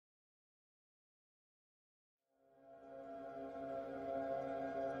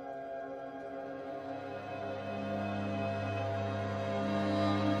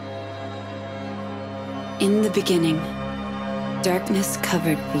In the beginning, darkness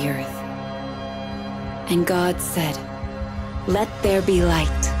covered the earth. And God said, "Let there be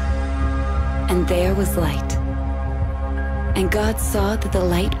light." And there was light. And God saw that the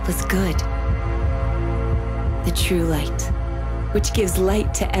light was good. The true light, which gives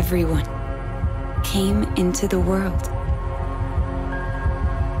light to everyone, came into the world.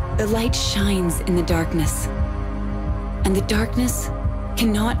 The light shines in the darkness, and the darkness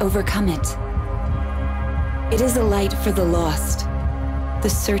cannot overcome it. It is a light for the lost, the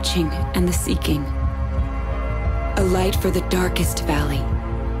searching and the seeking. A light for the darkest valley.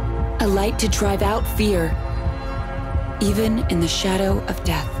 A light to drive out fear, even in the shadow of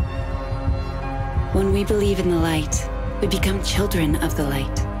death. When we believe in the light, we become children of the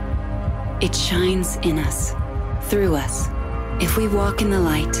light. It shines in us, through us. If we walk in the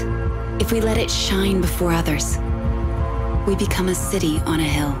light, if we let it shine before others, we become a city on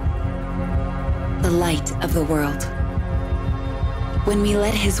a hill, the light of the world. When we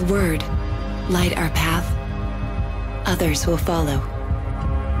let His word light our path, others will follow.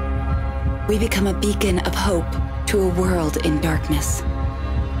 We become a beacon of hope to a world in darkness.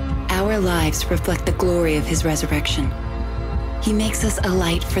 Our lives reflect the glory of His resurrection. He makes us a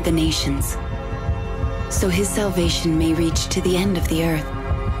light for the nations, so His salvation may reach to the end of the earth.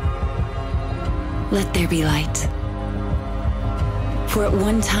 Let there be light. For at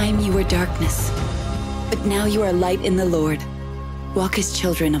one time you were darkness, but now you are light in the Lord. Walk as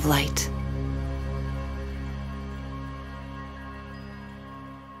children of light.